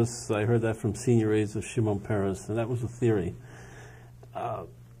because I heard that from senior aides of Shimon Peres, and that was a theory.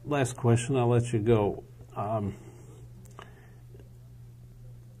 Last question, I'll let you go.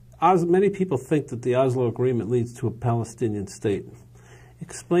 Many people think that the Oslo Agreement leads to a Palestinian state.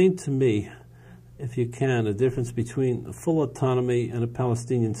 Explain to me, if you can, the difference between a full autonomy and a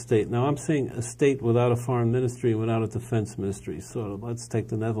Palestinian state. Now, I'm saying a state without a foreign ministry and without a defense ministry. So let's take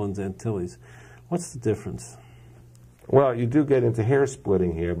the Netherlands Antilles. What's the difference? Well, you do get into hair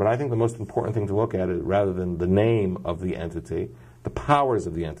splitting here, but I think the most important thing to look at is, rather than the name of the entity, the powers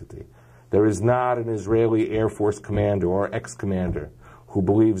of the entity. There is not an Israeli Air Force commander or ex-commander who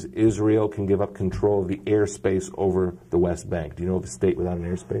believes Israel can give up control of the airspace over the West Bank. Do you know of a state without an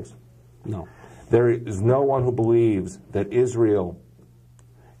airspace? No. There is no one who believes that Israel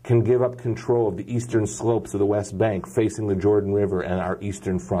can give up control of the eastern slopes of the West Bank facing the Jordan River and our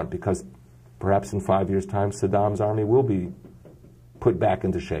eastern front, because perhaps in 5 years' time Saddam's army will be put back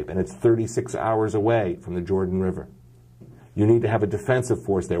into shape, and it's 36 hours away from the Jordan River. You need to have a defensive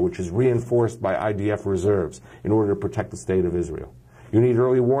force there, which is reinforced by IDF reserves in order to protect the state of Israel. You need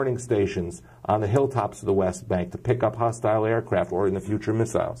early warning stations on the hilltops of the West Bank to pick up hostile aircraft or, in the future,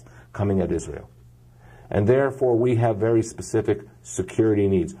 missiles coming at Israel. And therefore, we have very specific security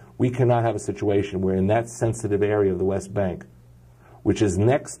needs. We cannot have a situation where in that sensitive area of the West Bank, which is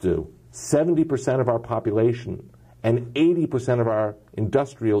next to 70% of our population and 80% of our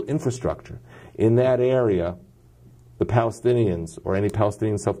industrial infrastructure, in that area, the Palestinians or any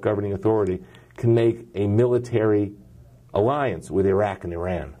Palestinian self-governing authority can make a military alliance with Iraq and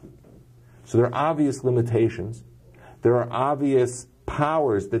Iran. So there are obvious limitations. There are obvious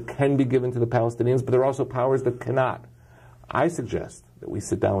powers that can be given to the Palestinians, but there are also powers that cannot. I suggest that we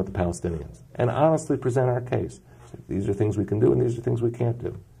sit down with the Palestinians and honestly present our case. These are things we can do and these are things we can't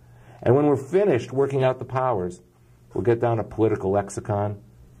do. And when we're finished working out the powers, we'll get down a political lexicon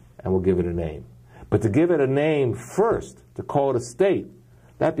and we'll give it a name. But to give it a name first, to call it a state,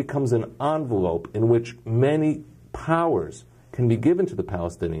 that becomes an envelope in which many powers can be given to the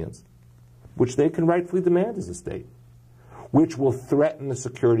Palestinians, which they can rightfully demand as a state, which will threaten the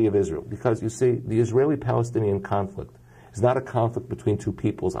security of Israel. Because, you see, the Israeli-Palestinian conflict is not a conflict between two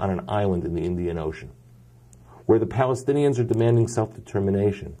peoples on an island in the Indian Ocean. Where the Palestinians are demanding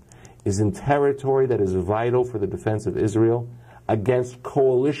self-determination is in territory that is vital for the defense of Israel against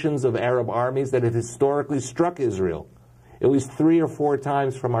coalitions of Arab armies that have historically struck Israel at least 3 or 4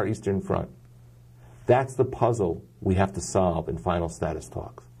 times from our Eastern Front. That's the puzzle we have to solve in final status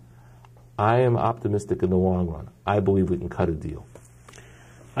talks. I am optimistic in the long run. I believe we can cut a deal.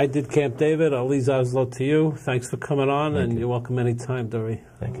 I did Camp David. I'll leave Oslo to you. Thanks for coming on, and you're welcome anytime, Dore.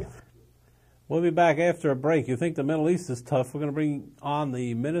 Thank you. We'll be back after a break. You think the Middle East is tough? We're going to bring on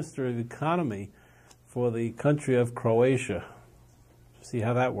the Minister of Economy for the country of Croatia. See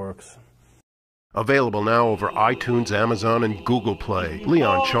how that works. Available now over iTunes, Amazon, and Google Play.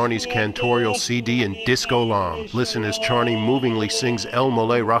 Leon Charney's cantorial CD and Disco Lam. Listen as Charney movingly sings El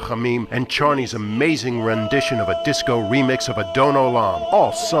Mole Rachamim and Charney's amazing rendition of a disco remix of Adon Olam,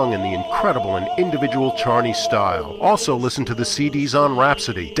 all sung in the incredible and individual Charney style. Also listen to the CDs on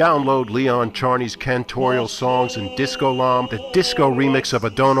Rhapsody. Download Leon Charney's cantorial songs and Disco Lam, the disco remix of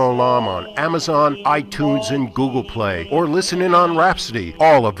Adon Olam on Amazon, iTunes, and Google Play. Or listen in on Rhapsody.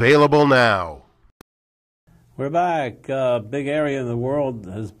 All available now. We're back. Big area in the world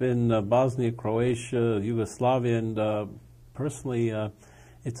has been Bosnia, Croatia, Yugoslavia, and personally,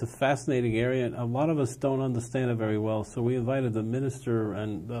 it's a fascinating area, and a lot of us don't understand it very well. So we invited the Minister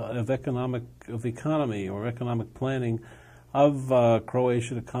of Economy or Economic Planning of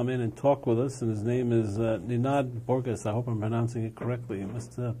Croatia to come in and talk with us, and his name is Nenad Porges. I hope I'm pronouncing it correctly,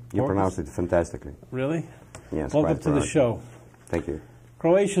 Mr. Porges. You pronounced it fantastically. Really? Yes. Welcome to the show. Thank you.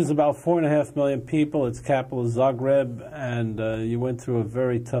 Croatia is about 4.5 million people. Its capital is Zagreb, and you went through a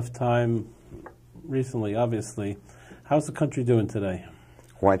very tough time recently, obviously. How's the country doing today?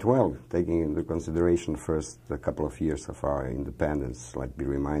 Quite well, taking into consideration first a couple of years of our independence. Like, be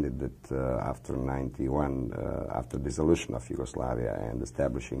reminded that after 91, after dissolution of Yugoslavia and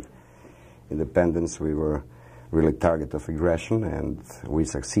establishing independence, we were really target of aggression, and we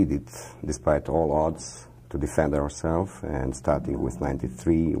succeeded, despite all odds, to defend ourselves, and starting with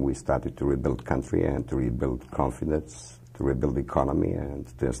 93, we started to rebuild country and to rebuild confidence, to rebuild economy, and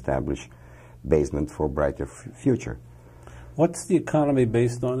to establish basement for a brighter future. What's the economy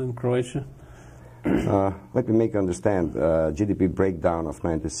based on in Croatia? Let me make you understand. GDP breakdown of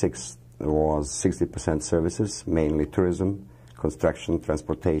 96 was 60% services, mainly tourism, construction,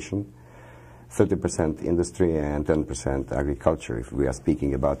 transportation, 30% industry, and 10% agriculture. If we are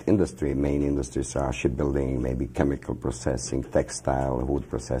speaking about industry, main industries are shipbuilding, maybe chemical processing, textile, wood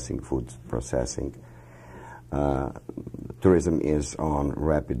processing, food processing. Tourism is on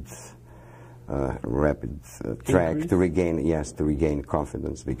rapid track to regain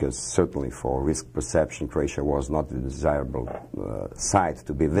confidence, because certainly for risk perception, Croatia was not a desirable site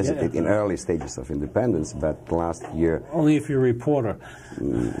to be visited in early stages of independence, but last year... Only if you're a reporter.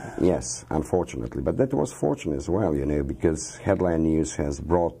 Yes, unfortunately. But that was fortunate as well, you know, because headline news has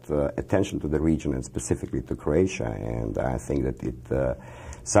brought attention to the region and specifically to Croatia, and I think that it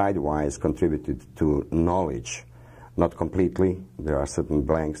sidewise contributed to knowledge. Not completely. There are certain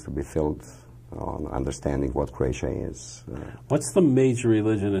blanks to be filled on understanding what Croatia is. What's the major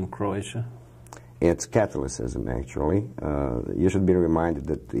religion in Croatia? It's Catholicism, actually. You should be reminded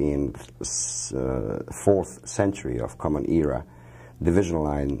that in 4th century of Common Era, division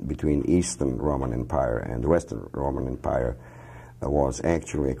line between Eastern Roman Empire and Western Roman Empire was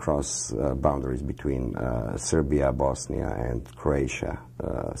actually across boundaries between Serbia, Bosnia, and Croatia,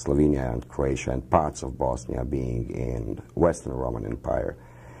 Slovenia and Croatia, and parts of Bosnia being in Western Roman Empire,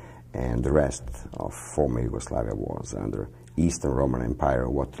 and the rest of former Yugoslavia was under Eastern Roman Empire,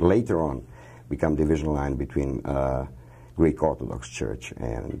 what later on became division line between Greek Orthodox Church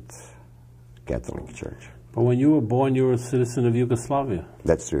and Catholic Church. But when you were born, you were a citizen of Yugoslavia.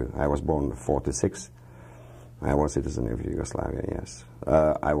 That's true. I was born in 46. I was citizen of Yugoslavia, yes.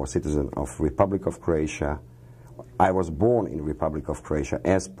 I was citizen of Republic of Croatia. I was born in Republic of Croatia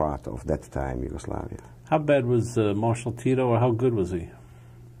as part of that time Yugoslavia. How bad was Marshal Tito, or how good was he?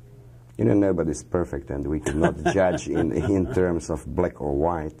 You know, nobody's perfect, and we could not judge in terms of black or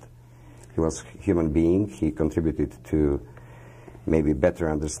white. He was a human being. He contributed to maybe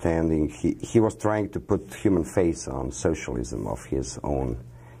better understanding. He was trying to put human face on socialism of his own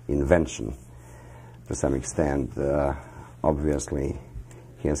invention. To some extent, obviously,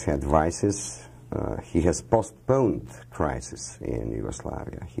 he has had vices. He has postponed crisis in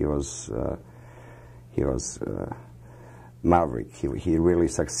Yugoslavia. He was maverick. He really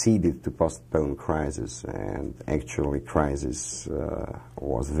succeeded to postpone crisis, and actually crisis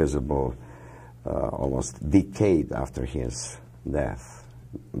was visible almost a decade after his death.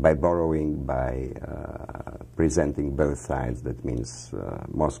 By borrowing, by presenting both sides, that means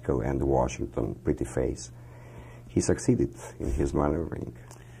Moscow and Washington, pretty face, he succeeded in his maneuvering.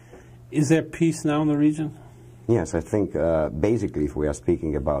 Is there peace now in the region? Yes, I think basically, if we are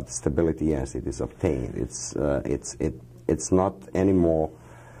speaking about stability, yes, it is obtained. It's not anymore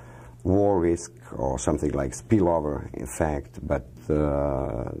war risk or something like spillover, in fact, but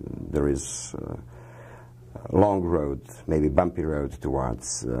there is a long road, maybe bumpy road,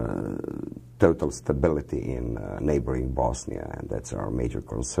 towards total stability in neighboring Bosnia, and that's our major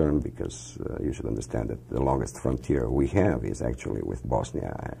concern, because you should understand that the longest frontier we have is actually with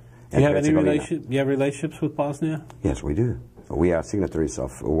Bosnia. Do you have relationships with Bosnia? Yes, we do. We are signatories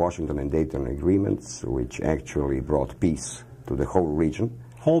of Washington and Dayton agreements, which actually brought peace to the whole region.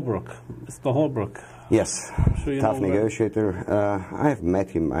 Holbrooke, Mr. Holbrooke. Yes, sure tough negotiator. I have met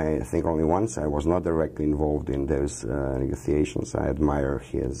him, I think, only once. I was not directly involved in those negotiations. I admire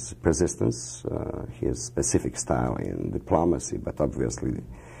his persistence, his specific style in diplomacy, but obviously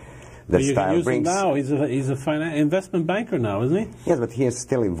that you style can use brings... him now. He's a investment banker now, isn't he? Yes, but he is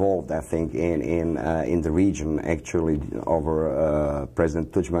still involved, I think, in the region, actually, over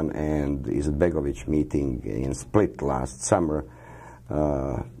President Tudjman and Izetbegovic meeting in Split last summer.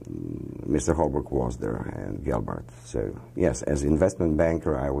 Mr. Holbrooke was there, and Gilbert. So, yes, as investment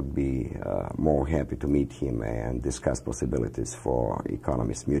banker, I would be more happy to meet him and discuss possibilities for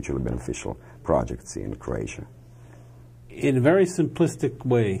economists mutually beneficial projects in Croatia. In a very simplistic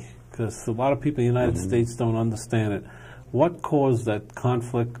way, because a lot of people in the United States don't understand it, what caused that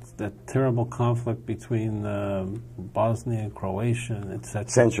conflict, that terrible conflict between Bosnia and Croatia, etc.?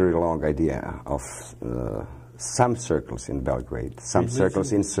 Century-long idea of some circles in Belgrade, some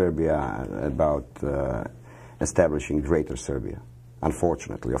circles in Serbia about establishing Greater Serbia.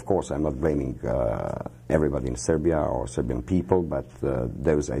 Unfortunately, of course, I'm not blaming everybody in Serbia or Serbian people, but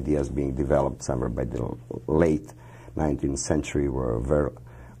those ideas being developed somewhere by the late 19th century were very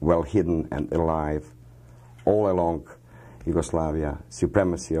well hidden and alive all along Yugoslavia.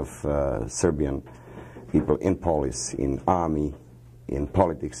 Supremacy of Serbian people in police, in army, in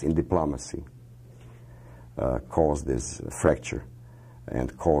politics, in diplomacy, caused this fracture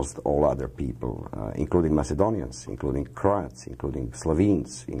and caused all other people, including Macedonians, including Croats, including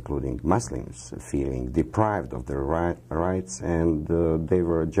Slovenes, including Muslims, feeling deprived of their rights, and they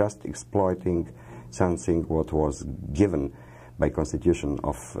were just exploiting something what was given by Constitution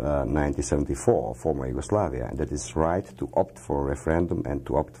of 1974, former Yugoslavia, and that is right to opt for a referendum and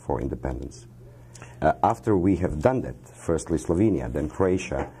to opt for independence. After we have done that, firstly Slovenia, then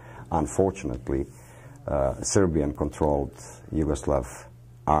Croatia, unfortunately, Serbian-controlled Yugoslav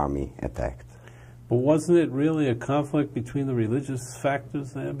army attacked. But wasn't it really a conflict between the religious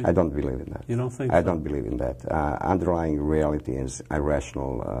factors there? I don't believe in that. You don't think I so? don't believe in that. Underlying reality is a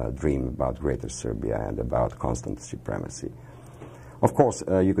rational dream about Greater Serbia and about constant supremacy. Of course,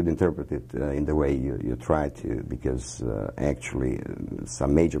 you could interpret it in the way you try to, because actually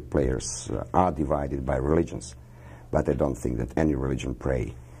some major players are divided by religions. But I don't think that any religion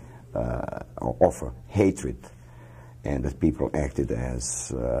or offer hatred, and that people acted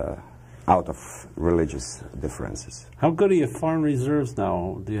as out of religious differences. How good are your foreign reserves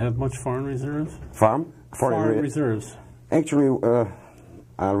now? Do you have much foreign reserves? Foreign reserves. Actually,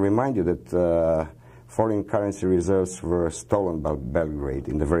 I'll remind you that foreign currency reserves were stolen by Belgrade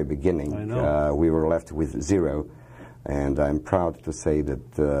in the very beginning. I know. We were left with zero. And I'm proud to say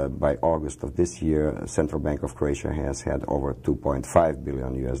that by August of this year, Central Bank of Croatia has had over 2.5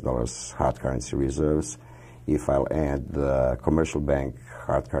 billion US dollars hard currency reserves. If I'll add the commercial bank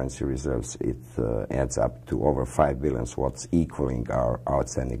hard currency reserves, it adds up to over 5 billion, what's equaling our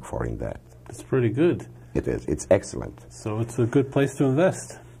outstanding foreign debt. That's pretty good. It is. It's excellent. So it's a good place to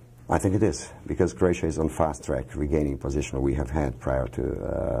invest. I think it is, because Croatia is on fast track, regaining position we have had prior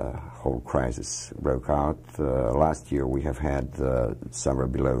to whole crisis broke out. Last year we have had somewhere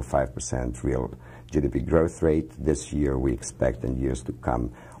below 5% real GDP growth rate. This year we expect in years to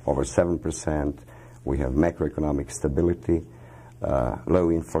come over 7%. We have macroeconomic stability, low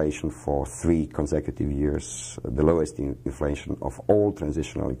inflation for 3 consecutive years, the lowest inflation of all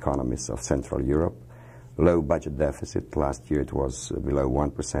transitional economies of Central Europe. Low budget deficit. Last year it was below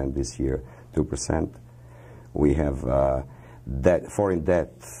 1%, this year 2%. We have foreign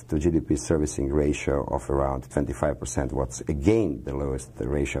debt to GDP servicing ratio of around 25%, what's again the lowest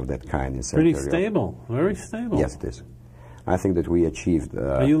ratio of that kind in Central Europe. Pretty stable, very stable. Yes, it is. I think that we achieved...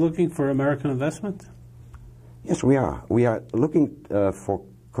 Are you looking for American investment? Yes, we are. We are looking for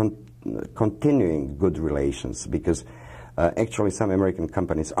continuing good relations, because actually, some American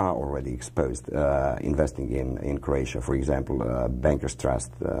companies are already exposed, investing in Croatia. For example, Bankers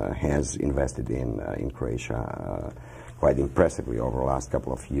Trust has invested in Croatia quite impressively over the last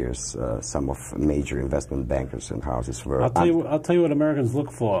couple of years. Some of major investment bankers and houses were... I'll tell you what Americans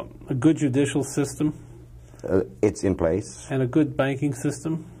look for. A good judicial system. It's in place. And a good banking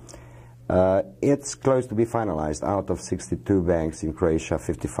system. It's close to be finalized. Out of 62 banks in Croatia,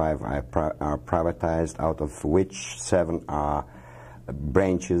 55 are privatized, out of which 7 are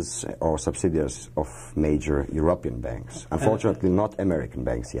branches or subsidiaries of major European banks. Unfortunately, not American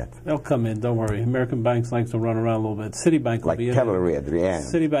banks yet. They'll come in, don't worry. American banks like to run around a little bit. Citibank will be in cavalry at the end.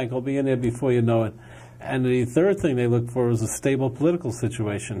 Citibank will be in there before you know it. And the third thing they look for is a stable political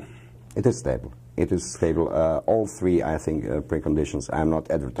situation. It is stable. It is stable. All 3, I think, preconditions. I'm not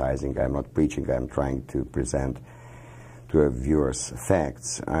advertising, I'm not preaching, I'm trying to present to our viewers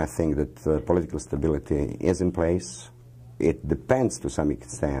facts. I think that political stability is in place. It depends to some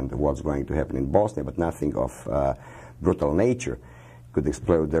extent what's going to happen in Bosnia, but nothing of brutal nature could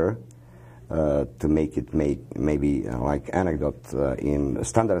explode there. To make it maybe like anecdote, in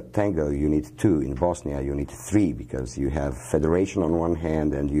standard tango you need 2, in Bosnia you need 3, because you have federation on one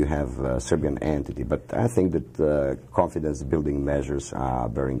hand and you have Serbian entity. But I think that confidence building measures are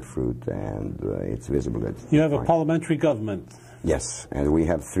bearing fruit, and it's visible that... You have a parliamentary government. Yes, and we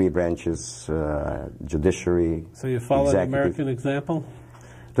have 3 branches, judiciary, So you follow the American example?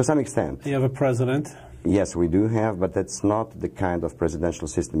 To some extent. You have a president. Yes, we do have, but that's not the kind of presidential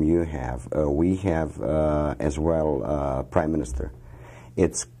system you have. We have as well prime minister.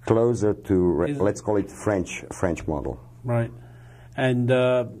 It's closer to, let's call it French model. Right. And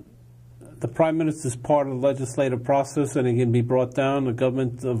the prime minister is part of the legislative process, and he can be brought down, the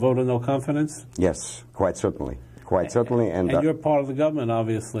government vote of no confidence? Yes, quite certainly. Quite certainly. And you're part of the government,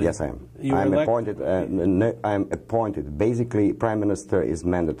 obviously. Yes, I am. I'm appointed. I'm appointed. Basically, prime minister is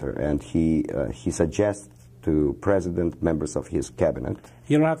mandatory, and he suggests to president members of his cabinet.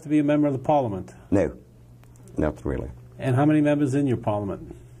 You don't have to be a member of the parliament? No, not really. And how many members in your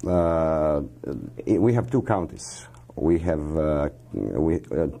parliament? We have 2 counties We have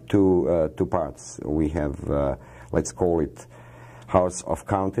two parts. We have, let's call it, House of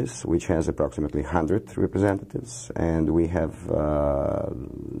Counties, which has approximately 100 representatives, and we have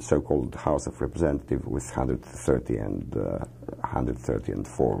so-called House of Representatives with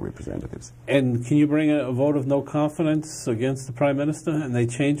 134 representatives. And can you bring a vote of no confidence against the Prime Minister, and they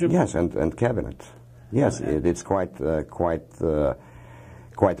change him? Yes, and cabinet. Yes, it's quite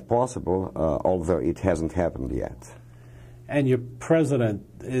possible, although it hasn't happened yet. And your president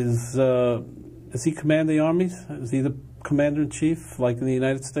is he command the armies? Is he the commander-in-chief, like in the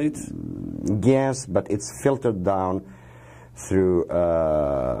United States? Yes, but it's filtered down through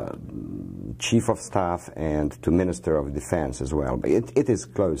chief of staff and to minister of defense as well. But it is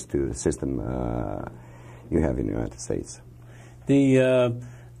close to the system you have in the United States. The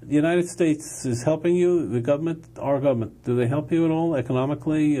United States is helping you, the government, our government. Do they help you at all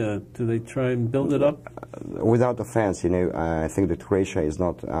economically? Do they try and build it up? Without offense, I think that Croatia is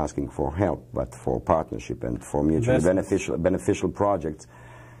not asking for help, but for partnership and for mutually beneficial projects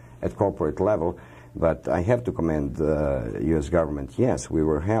at corporate level. But I have to commend the U.S. government. Yes, we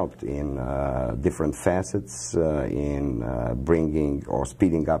were helped in different facets in bringing or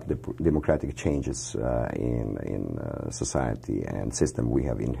speeding up the democratic changes in society and system we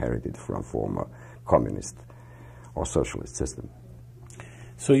have inherited from former communist or socialist system.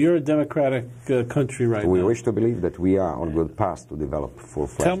 So you're a democratic country right now. We wish to believe that we are on good path to develop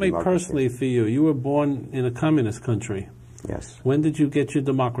full-fledged Tell me democracy. personally for you, you were born in a communist country. Yes. When did you get your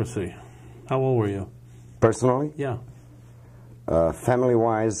democracy? How old were you? Personally? Yeah.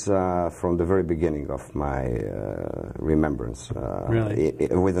 Family-wise, from the very beginning of my remembrance. Really?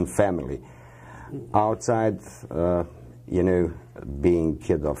 Within family. Outside, being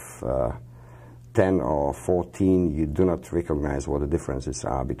kid of 10 or 14, you do not recognize what the differences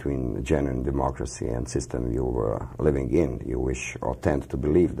are between genuine democracy and system you were living in. You wish or tend to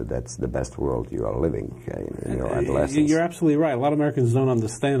believe that that's the best world you are living in your adolescence. You're absolutely right. A lot of Americans don't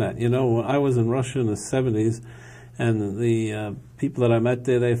understand that. I was in Russia in the 70s, and the people that I met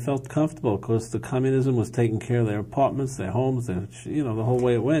there, they felt comfortable because the communism was taking care of their apartments, their homes, the whole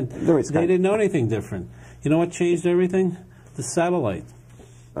way it went. They didn't know anything different. You know what changed everything? The satellite.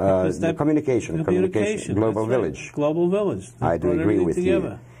 The communication, global village. Global village. I do agree with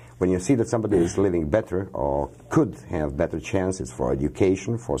you. When you see that somebody is living better or could have better chances for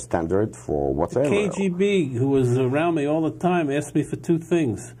education, for standard, for whatever. The KGB, who was around me all the time, asked me for two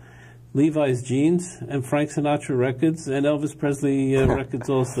things. Levi's jeans and Frank Sinatra records and Elvis Presley records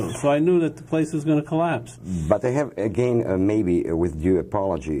also. So I knew that the place was going to collapse. But I have, again, maybe with due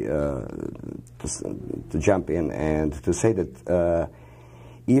apology, to jump in and to say that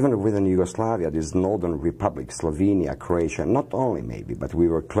even within Yugoslavia, this northern republic, Slovenia, Croatia, not only maybe, but we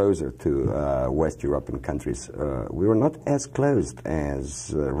were closer to West European countries. We were not as closed as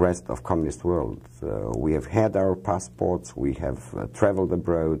the rest of communist world. We have had our passports, we have traveled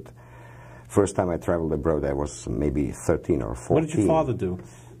abroad. First time I traveled abroad, I was maybe 13 or 14. What did your father do?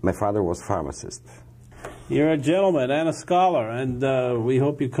 My father was a pharmacist. You're a gentleman and a scholar, and we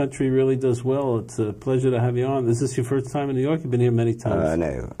hope your country really does well. It's a pleasure to have you on. Is this your first time in New York? You've been here many times.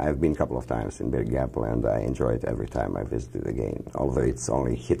 No, I've been a couple of times in Big Apple, and I enjoy it every time I visit it again, although it's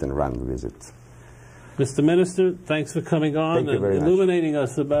only hit-and-run visit. Mr. Minister, thanks for coming on and illuminating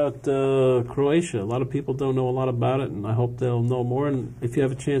us about Croatia. A lot of people don't know a lot about it, and I hope they'll know more. And if you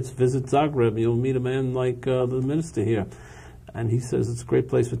have a chance, visit Zagreb. You'll meet a man like the minister here. And he says it's a great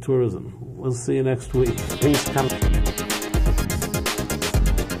place for tourism. We'll see you next week. Please come.